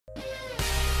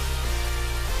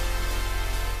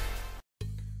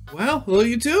Well, hello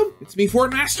YouTube, it's me,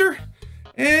 Fort Master,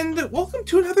 and welcome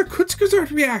to another Kurzgesagt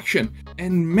reaction.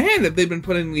 And man, have they been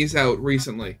putting these out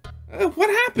recently. What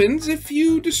happens if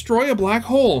you destroy a black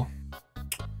hole?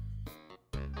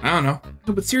 I don't know.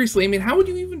 No, but seriously, I mean, how would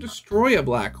you even destroy a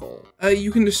black hole?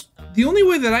 You can just... The only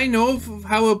way that I know of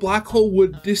how a black hole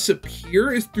would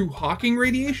disappear is through Hawking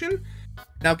radiation.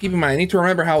 Now, keep in mind, I need to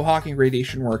remember how Hawking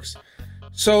radiation works.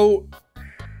 So,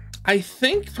 I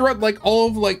think throughout like all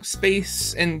of like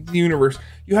space and the universe,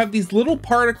 you have these little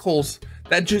particles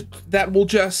that will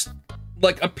just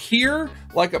like appear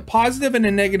like a positive and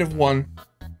a negative one,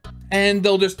 and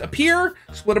they'll just appear,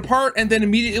 split apart, and then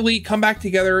immediately come back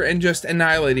together and just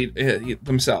annihilate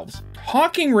themselves.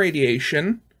 Hawking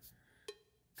radiation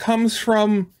comes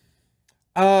from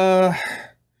the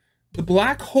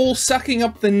black hole sucking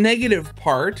up the negative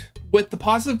part, with the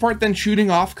positive part then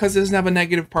shooting off because it doesn't have a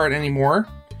negative part anymore,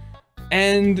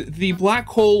 and the black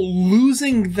hole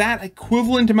losing that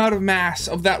equivalent amount of mass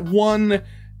of that one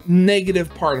negative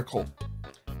particle.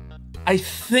 I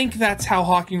think that's how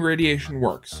Hawking radiation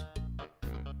works.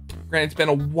 Granted, it's been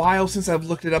a while since I've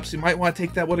looked it up, so you might want to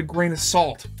take that with a grain of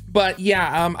salt. But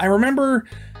yeah, I remember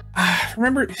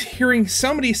hearing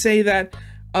somebody say that,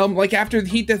 like after the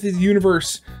heat death of the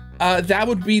universe, that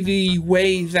would be the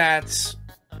way that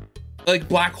like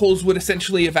black holes would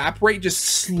essentially evaporate, just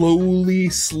slowly,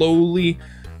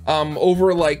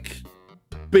 over like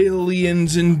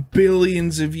billions and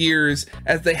billions of years,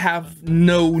 as they have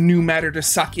no new matter to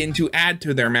suck in to add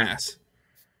to their mass.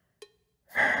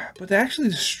 But to actually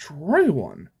destroy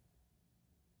one,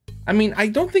 I mean, I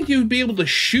don't think you would be able to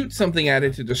shoot something at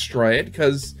it to destroy it,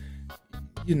 because,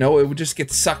 you know, it would just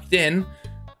get sucked in.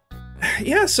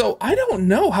 Yeah, so I don't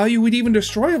know how you would even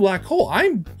destroy a black hole.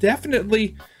 I'm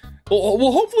definitely...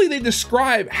 Well, hopefully they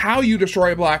describe how you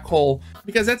destroy a black hole,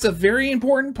 because that's a very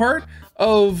important part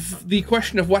of the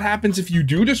question of what happens if you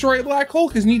do destroy a black hole,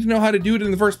 because you need to know how to do it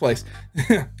in the first place.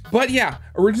 But yeah,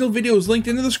 original video is linked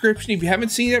in the description if you haven't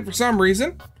seen it for some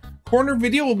reason. Corner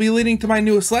video will be leading to my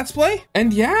newest Let's Play.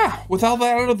 And yeah, with all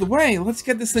that out of the way, let's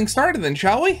get this thing started then,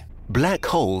 shall we? Black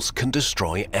holes can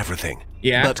destroy everything.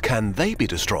 Yeah. But can they be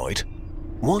destroyed?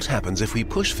 What happens if we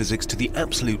push physics to the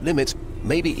absolute limit,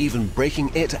 maybe even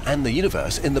breaking it and the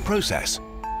universe in the process?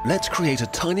 Let's create a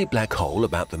tiny black hole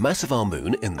about the mass of our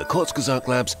moon in the Kurzgesagt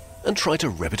labs and try to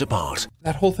rip it apart.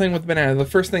 That whole thing with banana, the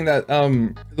first thing that,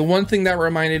 the one thing that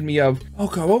reminded me of, oh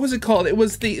god, what was it called? It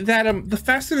was the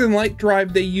faster than light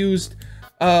drive they used,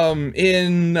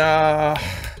 in,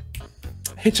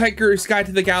 Hitchhiker's Guide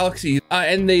to the Galaxy.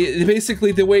 And they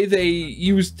basically, the way they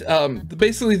used,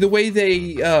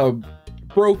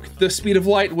 broke the speed of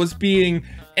light was being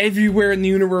everywhere in the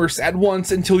universe at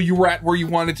once until you were at where you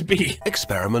wanted to be.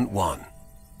 Experiment 1.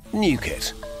 Nuke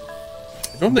it.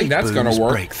 I don't think that's gonna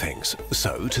work. Break things.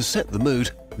 So, to set the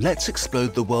mood, let's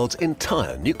explode the world's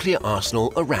entire nuclear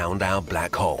arsenal around our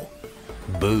black hole.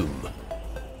 Boom.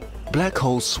 Black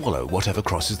holes swallow whatever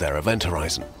crosses their event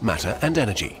horizon, matter and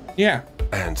energy. Yeah.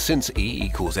 And since E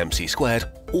equals mc squared,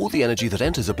 all the energy that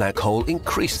enters a black hole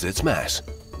increases its mass.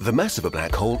 The mass of a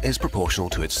black hole is proportional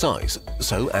to its size,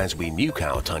 so as we nuke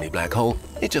our tiny black hole,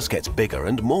 it just gets bigger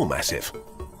and more massive.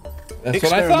 That's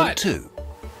what I thought. Experiment 2.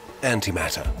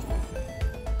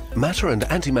 Antimatter. Matter and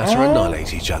antimatter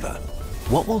annihilate each other.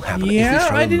 What will happen if we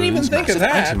throw a moon's massive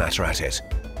antimatter at it?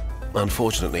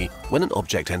 Unfortunately, when an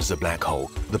object enters a black hole,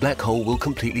 the black hole will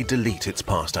completely delete its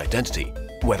past identity,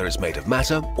 whether it's made of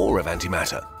matter or of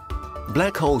antimatter.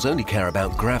 Black holes only care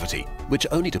about gravity, which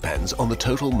only depends on the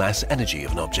total mass energy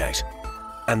of an object.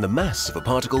 And the mass of a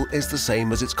particle is the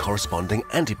same as its corresponding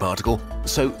antiparticle,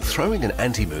 so throwing an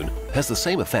anti-moon has the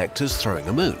same effect as throwing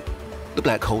a moon. The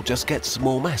black hole just gets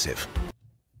more massive.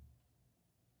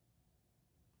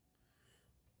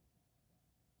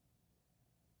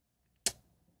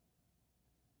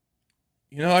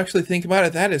 You know, actually think about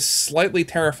it, that is slightly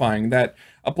terrifying, that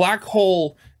a black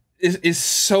hole is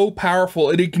so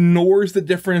powerful, it ignores the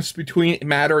difference between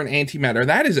matter and antimatter.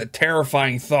 That is a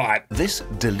terrifying thought. This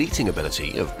deleting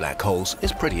ability of black holes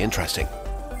is pretty interesting.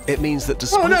 It means that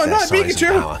despite their size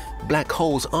and power, black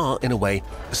holes are, in a way,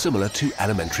 similar to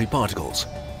elementary particles.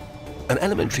 An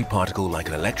elementary particle like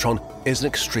an electron is an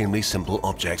extremely simple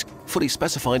object, fully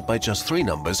specified by just 3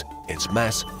 numbers, its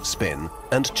mass, spin,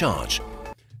 and charge.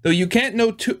 Though you can't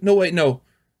know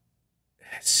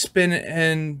spin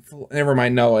and never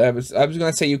mind. No, I was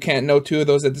gonna say you can't know 2 of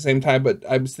those at the same time, but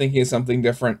I was thinking of something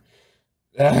different.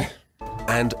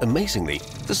 And amazingly,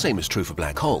 the same is true for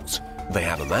black holes. They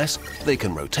have a mass, they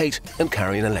can rotate and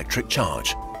carry an electric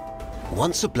charge.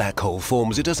 Once a black hole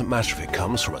forms, it doesn't matter if it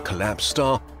comes from a collapsed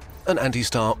star, an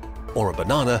anti-star, or a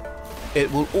banana,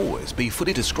 It will always be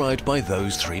fully described by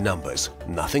those three numbers,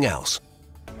 nothing else.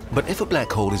 But if a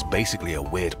black hole is basically a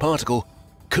weird particle,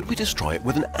 could we destroy it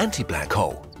with an anti-black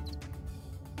hole?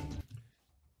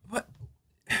 What?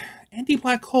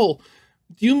 Anti-black hole?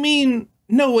 Do you mean...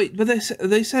 No, wait, but they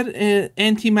said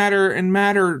antimatter and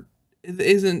matter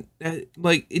isn't,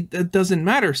 like, it doesn't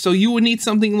matter. So you would need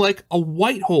something like a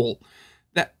white hole.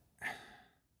 That...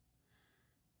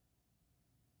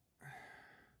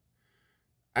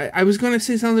 I was going to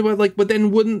say something about, like, but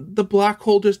then wouldn't the black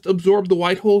hole just absorb the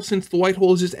white hole, since the white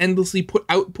hole is just endlessly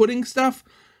outputting stuff?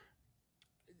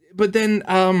 But then,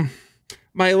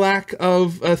 my lack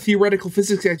of theoretical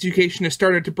physics education has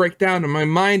started to break down, and my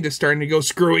mind is starting to go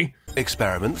screwy.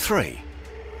 Experiment 3.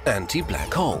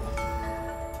 Anti-black hole.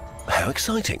 How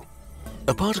exciting!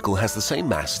 A particle has the same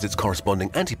mass as its corresponding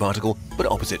antiparticle, but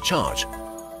opposite charge.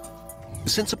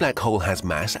 Since a black hole has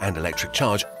mass and electric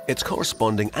charge, its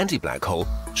corresponding anti-black hole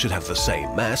should have the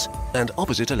same mass and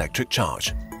opposite electric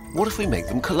charge. What if we make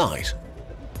them collide?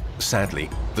 Sadly,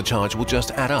 the charge will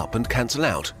just add up and cancel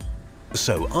out.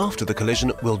 So after the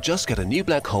collision, we'll just get a new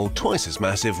black hole twice as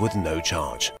massive with no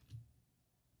charge.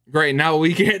 Great, now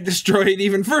we can't destroy it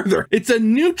even further. It's a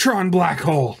neutron black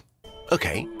hole.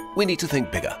 Okay, we need to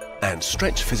think bigger and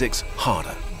stretch physics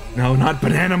harder. No, not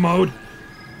banana mode.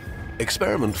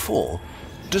 Experiment 4.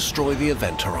 Destroy the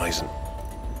event horizon.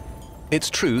 It's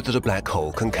true that a black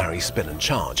hole can carry spin and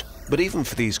charge, but even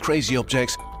for these crazy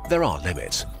objects, there are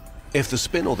limits. If the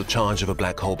spin or the charge of a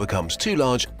black hole becomes too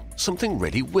large, something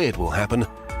really weird will happen.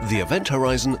 The event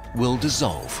horizon will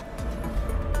dissolve.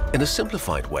 In a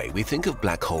simplified way, we think of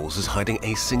black holes as hiding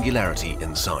a singularity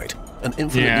inside, an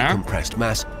infinitely compressed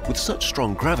mass with such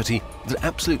strong gravity that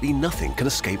absolutely nothing can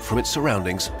escape from its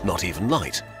surroundings, not even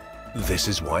light. This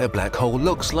is why a black hole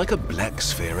looks like a black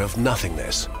sphere of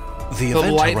nothingness. The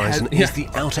event horizon is the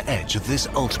outer edge of this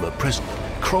ultimate prison.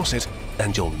 Cross it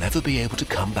and you'll never be able to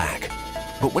come back.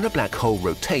 But when a black hole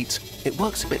rotates, it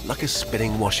works a bit like a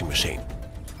spinning washing machine.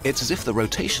 It's as if the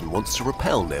rotation wants to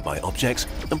repel nearby objects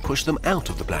and push them out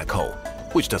of the black hole,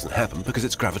 which doesn't happen because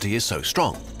its gravity is so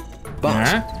strong.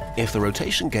 But if the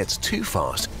rotation gets too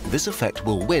fast, this effect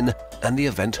will win and the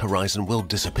event horizon will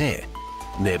disappear.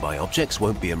 Nearby objects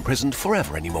won't be imprisoned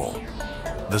forever anymore.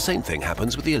 The same thing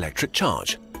happens with the electric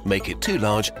charge. Make it too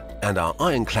large and our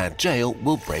ironclad jail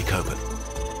will break open.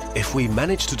 If we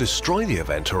manage to destroy the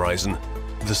event horizon,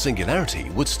 the singularity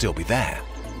would still be there,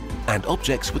 and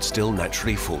objects would still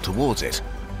naturally fall towards it.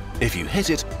 If you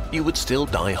hit it, you would still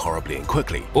die horribly and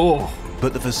quickly.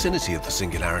 But the vicinity of the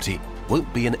singularity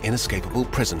won't be an inescapable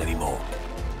prison anymore.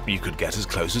 You could get as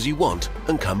close as you want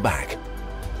and come back.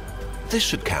 This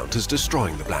should count as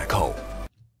destroying the black hole.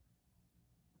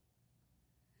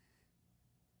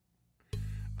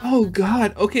 Oh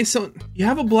god, okay, so you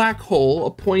have a black hole,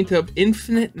 a point of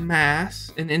infinite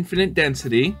mass and infinite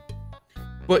density,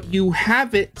 but you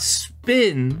have it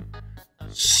spin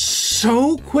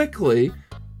so quickly,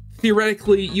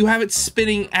 theoretically, you have it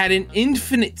spinning at an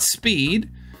infinite speed,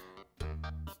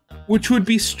 which would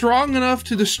be strong enough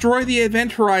to destroy the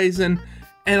event horizon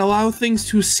and allow things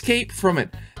to escape from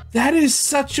it. That is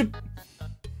such a...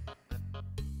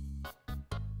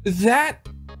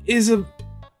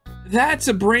 That's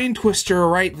a brain twister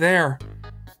right there.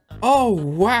 Oh,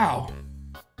 wow.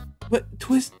 But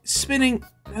spinning,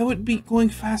 that would be going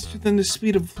faster than the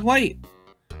speed of light.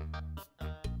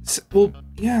 Well,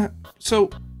 yeah, so,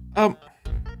 oh,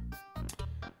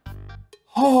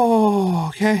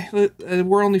 okay.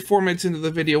 We're only 4 minutes into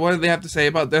the video. What do they have to say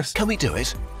about this? Can we do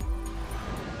it?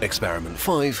 Experiment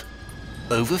 5.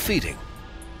 Overfeeding.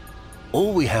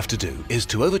 All we have to do is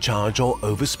to overcharge or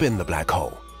overspin the black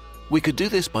hole. We could do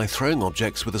this by throwing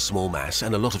objects with a small mass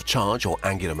and a lot of charge or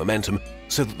angular momentum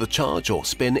so that the charge or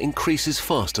spin increases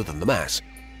faster than the mass.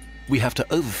 We have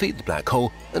to overfeed the black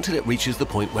hole until it reaches the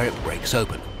point where it breaks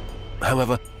open.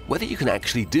 However, whether you can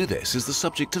actually do this is the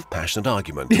subject of passionate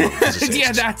argument among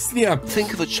physicists.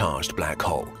 Think of a charged black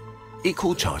hole.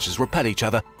 Equal charges repel each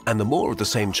other, and the more of the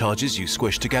same charges you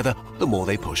squish together, the more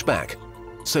they push back.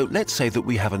 So let's say that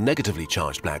we have a negatively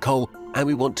charged black hole and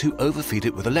we want to overfeed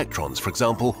it with electrons, for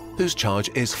example, whose charge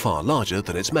is far larger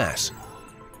than its mass.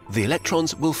 The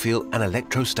electrons will feel an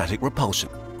electrostatic repulsion,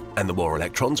 and the more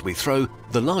electrons we throw,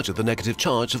 the larger the negative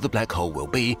charge of the black hole will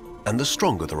be and the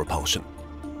stronger the repulsion.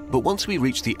 But once we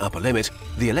reach the upper limit,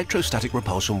 the electrostatic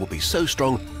repulsion will be so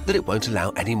strong that it won't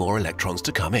allow any more electrons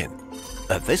to come in.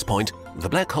 At this point, the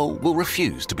black hole will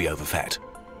refuse to be overfed.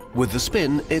 With the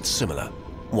spin, it's similar.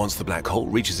 Once the black hole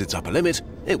reaches its upper limit,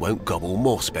 it won't gobble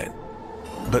more spin.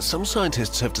 But some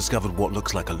scientists have discovered what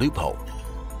looks like a loophole.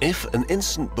 If an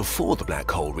instant before the black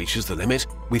hole reaches the limit,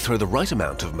 we throw the right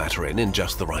amount of matter in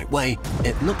just the right way,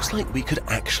 it looks like we could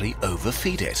actually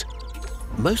overfeed it.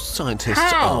 Most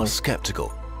scientists are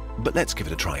skeptical, but let's give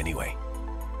it a try anyway.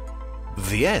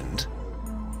 The end?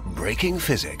 Breaking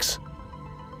physics.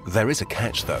 There is a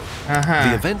catch though.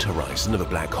 The event horizon of a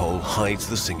black hole hides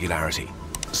the singularity.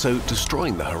 So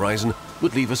destroying the horizon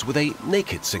would leave us with a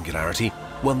naked singularity,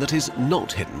 one that is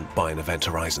not hidden by an event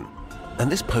horizon.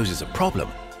 And this poses a problem.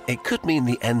 It could mean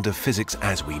the end of physics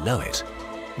as we know it.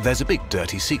 There's a big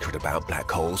dirty secret about black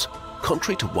holes.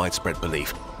 Contrary to widespread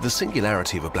belief, the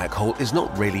singularity of a black hole is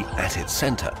not really at its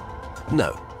center.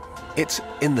 No, it's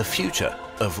in the future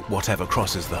of whatever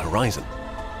crosses the horizon.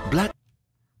 Black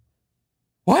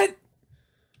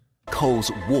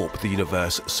holes warp the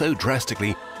universe so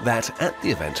drastically that at the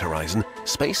event horizon,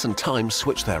 space and time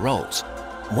switch their roles.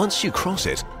 Once you cross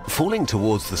it, falling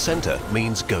towards the center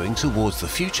means going towards the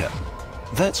future.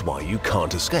 That's why you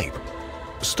can't escape.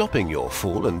 Stopping your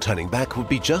fall and turning back would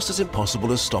be just as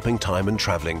impossible as stopping time and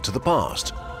traveling to the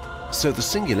past. So the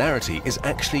singularity is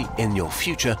actually in your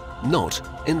future, not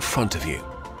in front of you.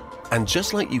 And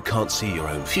just like you can't see your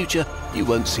own future, you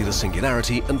won't see the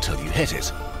singularity until you hit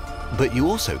it. But you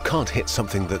also can't hit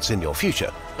something that's in your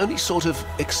future, only sort of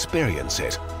experience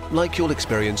it, like you'll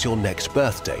experience your next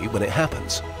birthday when it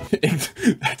happens.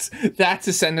 That's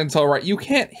a sentence, all right. You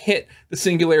can't hit the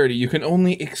singularity, you can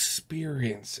only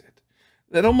experience it.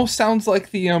 That almost sounds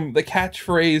like the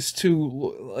catchphrase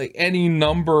to like any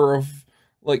number of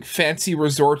like fancy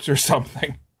resorts or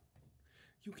something.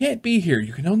 You can't be here,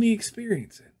 you can only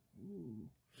experience it.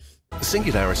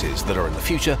 Singularities that are in the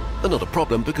future are not a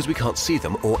problem because we can't see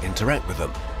them or interact with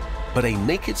them. But a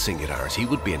naked singularity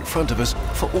would be in front of us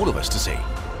for all of us to see.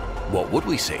 What would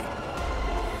we see?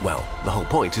 Well, the whole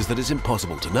point is that it's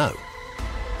impossible to know.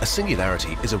 A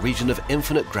singularity is a region of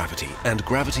infinite gravity, and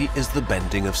gravity is the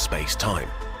bending of space-time.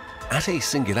 At a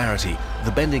singularity,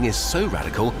 the bending is so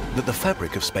radical that the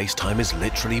fabric of space-time is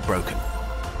literally broken.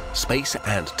 Space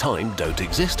and time don't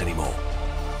exist anymore.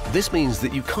 This means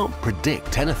that you can't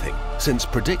predict anything, since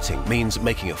predicting means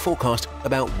making a forecast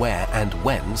about where and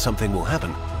when something will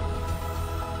happen.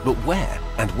 But where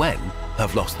and when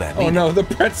have lost their meaning. Oh no, the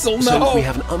pretzel, no! So we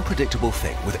have an unpredictable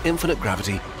thing with infinite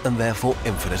gravity and therefore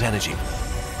infinite energy.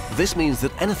 This means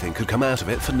that anything could come out of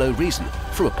it for no reason,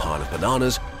 from a pile of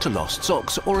bananas to lost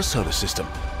socks or a solar system.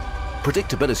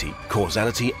 Predictability,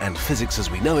 causality, and physics as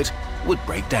we know it would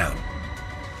break down.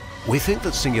 We think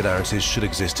that singularities should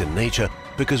exist in nature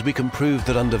because we can prove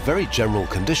that under very general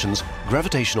conditions,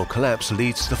 gravitational collapse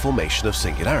leads to the formation of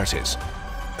singularities.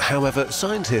 However,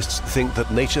 scientists think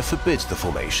that nature forbids the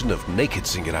formation of naked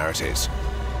singularities.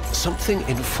 Something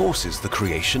enforces the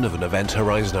creation of an event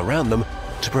horizon around them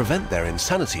to prevent their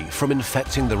insanity from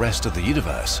infecting the rest of the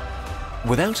universe.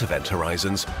 Without event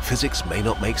horizons, physics may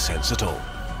not make sense at all.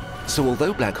 So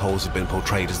although black holes have been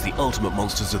portrayed as the ultimate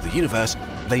monsters of the universe,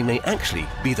 they may actually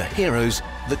be the heroes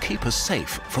that keep us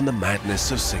safe from the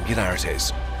madness of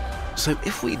singularities. So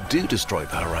if we do destroy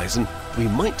the horizon, we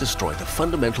might destroy the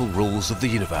fundamental rules of the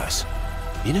universe.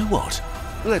 You know what?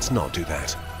 Let's not do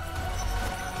that.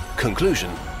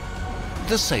 Conclusion: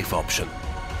 the safe option.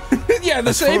 Yeah,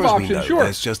 the safe option, as far as we know, sure.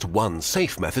 There's just one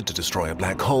safe method to destroy a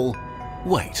black hole.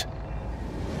 Wait.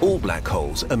 All black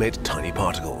holes emit tiny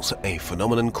particles, a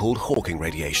phenomenon called Hawking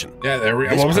radiation. Yeah,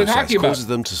 what was I talking about? This causes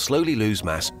them to slowly lose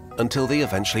mass until they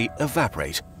eventually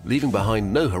evaporate, leaving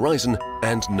behind no horizon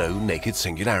and no naked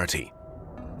singularity.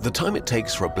 The time it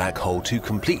takes for a black hole to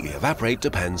completely evaporate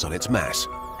depends on its mass.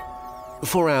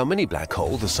 For our mini black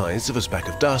hole the size of a speck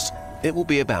of dust, it will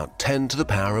be about 10 to the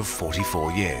power of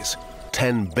 44 years.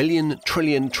 10 billion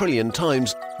trillion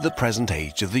times the present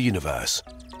age of the universe.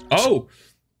 Oh!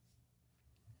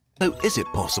 So is it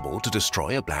possible to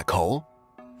destroy a black hole?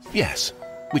 Yes,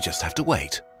 we just have to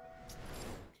wait.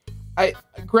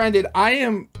 Granted,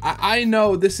 I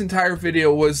know this entire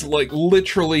video was like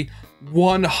literally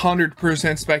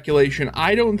 100% speculation.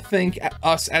 I don't think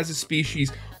us as a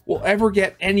species will ever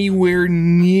get anywhere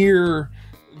near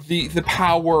the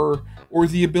power or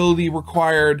the ability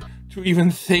required to even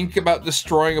think about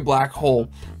destroying a black hole.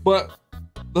 But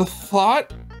the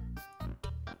thought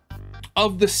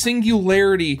of the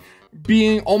singularity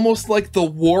being almost like the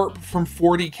warp from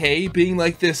 40K, being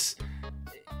like this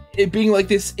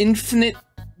infinite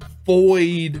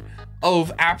void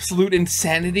of absolute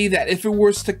insanity that if it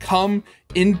was to come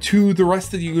into the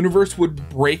rest of the universe would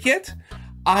break it.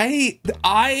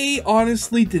 I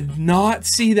honestly did not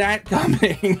see that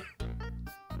coming.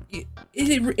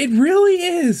 It really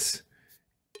is.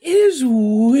 It is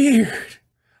weird.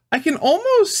 I can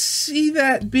almost see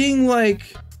that being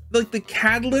like like the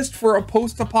catalyst for a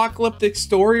post-apocalyptic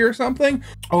story or something.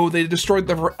 Oh, they destroyed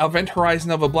the event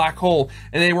horizon of a black hole,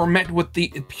 and they were met with the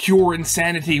pure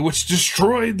insanity which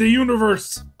destroyed the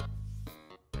universe.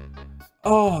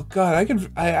 Oh god,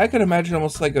 I could imagine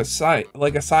almost like a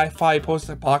sci-fi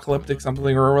post-apocalyptic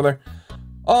something or other.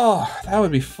 Oh, that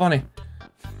would be funny.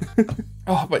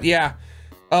 Oh, but yeah,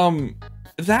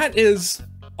 that is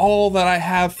all that I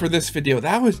have for this video.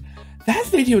 That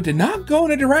video did not go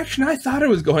in a direction I thought it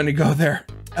was going to go there.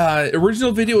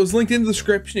 Original video is linked in the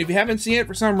description if you haven't seen it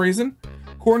for some reason.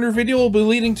 Corner video will be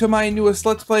leading to my newest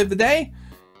Let's Play of the day.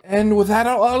 And with that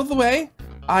out of the way,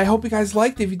 I hope you guys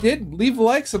liked. If you did, leave a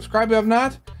like, subscribe if you have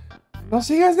not. And I'll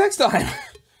see you guys next time.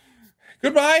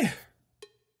 Goodbye.